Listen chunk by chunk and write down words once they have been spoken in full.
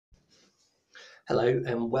Hello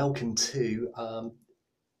and welcome to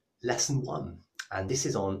lesson one. And this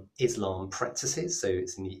is on Islam practices. So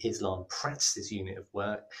it's in the Islam practices unit of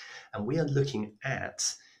work. And we are looking at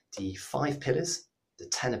the 5 pillars, the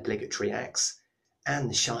 10 obligatory acts, and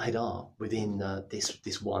the Shahidah within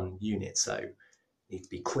this one unit. So need to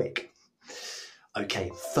be quick.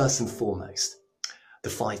 Okay, first and foremost, the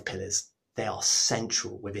 5 pillars. They are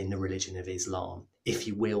central within the religion of Islam. If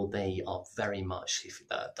you will, they are very much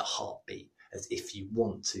the heartbeat. As if you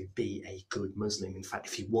want to be a good Muslim, in fact,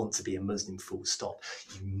 if you want to be a Muslim full stop,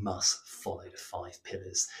 you must follow the 5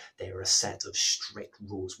 pillars. They are a set of strict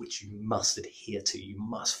rules which you must adhere to, you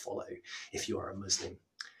must follow if you are a Muslim.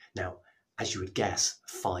 Now, as you would guess,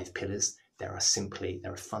 5 pillars, there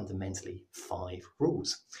are fundamentally 5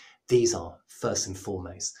 rules. These are, first and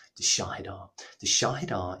foremost, the Shahidah. The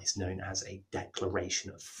Shahidah is known as a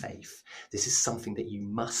declaration of faith. This is something that you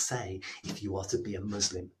must say if you are to be a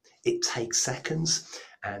Muslim. It takes seconds,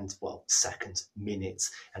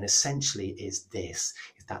 minutes, and essentially is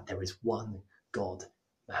that there is one God,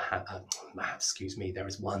 there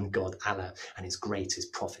is one God, Allah, and his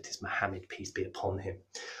greatest prophet is Muhammad, peace be upon him.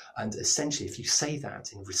 And essentially, if you say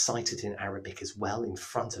that and recite it in Arabic as well in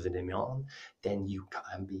front of an imam, then you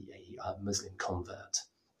can be a Muslim convert.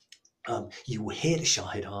 You will hear the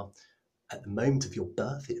Shahidah at the moment of your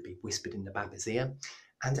birth. It'll be whispered in the Baba's ear,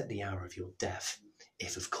 and at the hour of your death,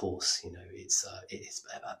 if of course it's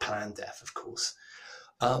a planned death, of course.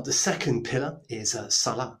 The second pillar is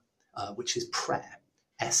Salah, which is prayer.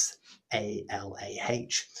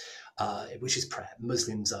 S-A-L-A-H, which is prayer.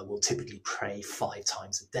 Muslims will typically pray 5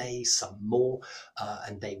 times a day, some more,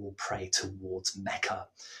 and they will pray towards Mecca.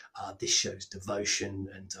 This shows devotion,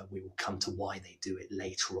 and we will come to why they do it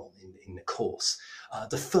later on in the course.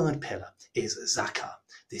 The third pillar is Zakah.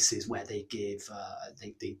 This is where they give,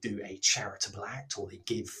 they do a charitable act, or they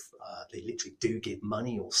literally do give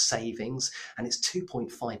money or savings, and it's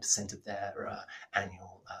 2.5% of their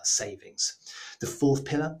annual savings. The fourth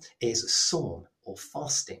pillar is Saum, or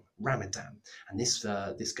fasting, Ramadan, and this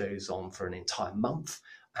goes on for an entire month.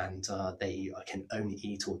 And they can only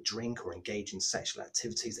eat or drink or engage in sexual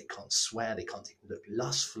activities. They can't swear, they can't even look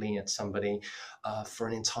lustfully at somebody for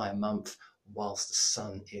an entire month whilst the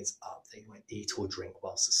sun is up. They won't eat or drink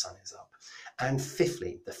whilst the sun is up. And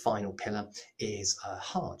fifthly, the final pillar is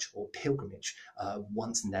Hajj, or pilgrimage.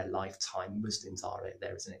 Once in their lifetime, Muslims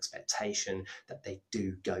there is an expectation that they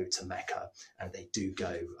do go to Mecca, and they do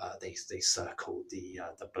go, they circle the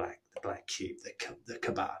black cube, the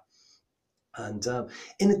Kaaba. And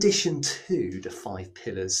in addition to the 5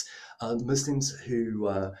 pillars, Muslims who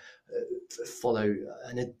follow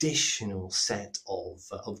an additional set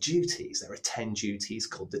of duties. There are 10 duties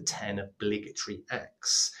called the 10 obligatory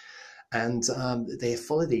acts. And they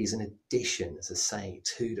follow these in addition, as I say,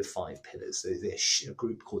 to the 5 pillars. So there's a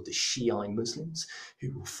group called the Shiite Muslims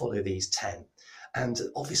who will follow these 10. And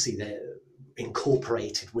obviously they're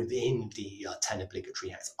incorporated within the 10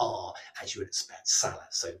 obligatory acts are, as you would expect, Salah.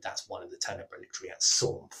 So that's one of the 10 obligatory acts.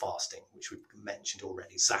 Saum, fasting, which we've mentioned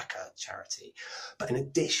already. Zakah, charity. But in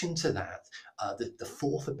addition to that, the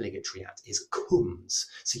fourth obligatory act is Khums.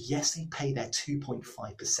 So yes, they pay their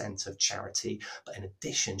 2.5% of charity, but in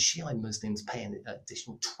addition, Shiite Muslims pay an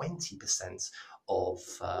additional 20% of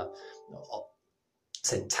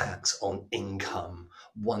tax on income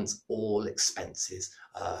once all expenses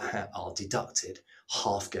are deducted.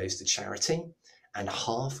 Half goes to charity and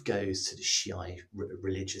half goes to the Shiite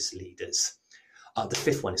religious leaders. The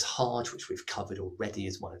fifth one is Hajj, which we've covered already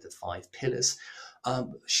as one of the 5 pillars.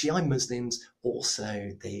 Shiite Muslims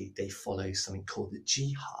also, they follow something called the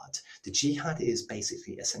jihad. The jihad is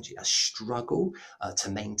basically essentially a struggle to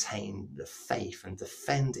maintain the faith and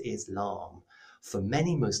defend Islam. For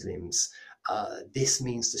many Muslims, this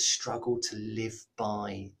means the struggle to live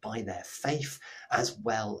by their faith as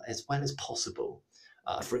well as possible.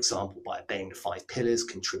 For example, by obeying the 5 pillars,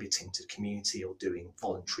 contributing to the community, or doing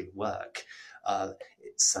voluntary work.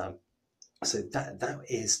 So that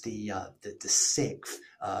is the sixth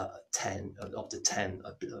 10 of the 10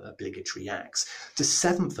 obligatory acts. The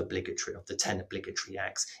seventh obligatory of the 10 obligatory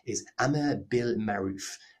acts is Amr bil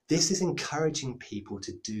Maruf. This is encouraging people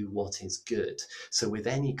to do what is good. So with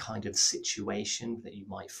any kind of situation that you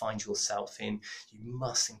might find yourself in, you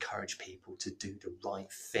must encourage people to do the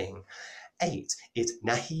right thing. 8 is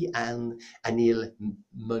Nahi Anil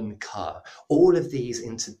Munkar. All of these,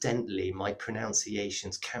 incidentally, my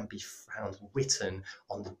pronunciations can be found written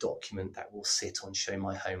on the document that will sit on Show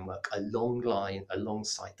My Homework, a long line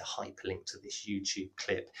alongside the hyperlink to this YouTube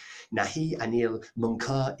clip. Nahi Anil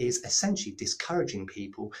Munkar is essentially discouraging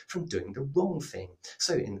people from doing the wrong thing.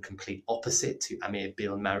 So in complete opposite to Amir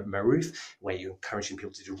Bil Maruf, where you're encouraging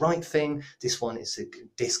people to do the right thing, this one is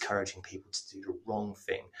discouraging people to do the wrong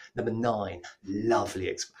thing. Number 9,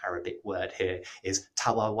 lovely Arabic word here, is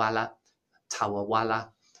tawawala. Tawawala.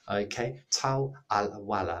 Okay, taw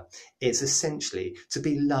al-wala. It's essentially to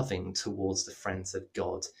be loving towards the friends of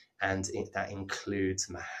God, and that includes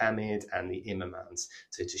Muhammad and the imams,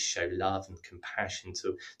 to show love and compassion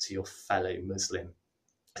to your fellow Muslim,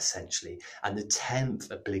 essentially. And the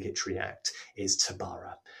 10th obligatory act is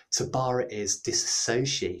tabara. Tabara is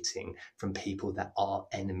disassociating from people that are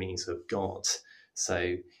enemies of God.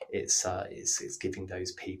 So it's giving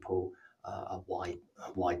those people a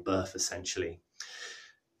wide berth, essentially.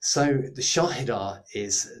 So the Shahidar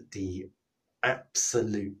is the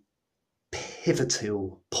absolute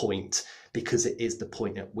pivotal point, because it is the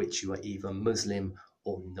point at which you are either Muslim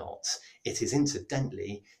or not. It is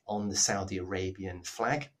incidentally on the Saudi Arabian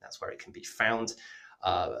flag. That's where it can be found.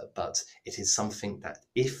 But it is something that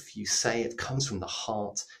if you say it comes from the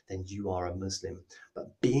heart, then you are a Muslim.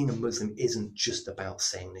 But being a Muslim isn't just about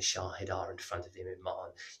saying the Shahidar in front of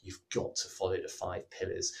Imam. You've got to follow the 5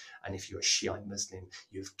 pillars. And if you're a Shiite Muslim,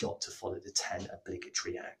 you've got to follow the 10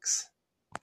 obligatory acts.